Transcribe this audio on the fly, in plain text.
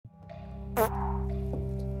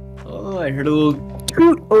Oh, I heard a little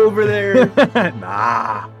toot over there.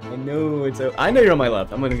 Nah. I know it's. I know you're on my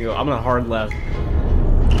left. I'm gonna go. I'm on a hard left.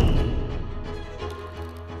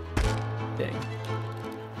 Dang.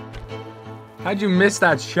 How'd you miss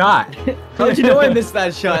that shot? How'd you know I missed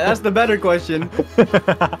that shot? That's the better question.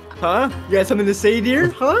 Huh? You got something to say, dear?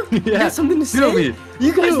 Huh? You Yeah. got something to say? Me.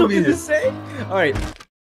 You got Kill something me. to say? All right.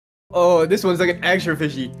 Oh, this one's like an extra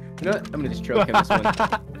fishy. You know what? I'm gonna just trail cam this one.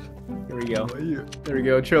 Here we go. There we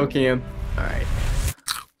go. Trail cam. All right.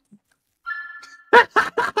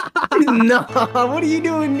 No, what are you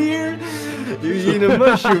doing, deer? You're eating a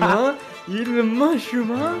mushroom, huh? You eating a mushroom,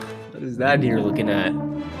 huh? What is that deer looking at?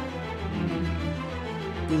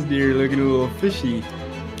 This deer looking a little fishy.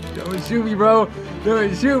 Don't shoot me, bro.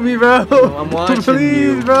 Don't shoot me, bro. No, I'm watching Please,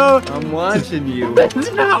 you. bro. I'm watching you.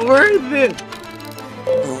 It's not worth it.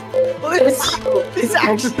 Let's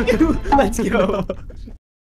actually. Let's go.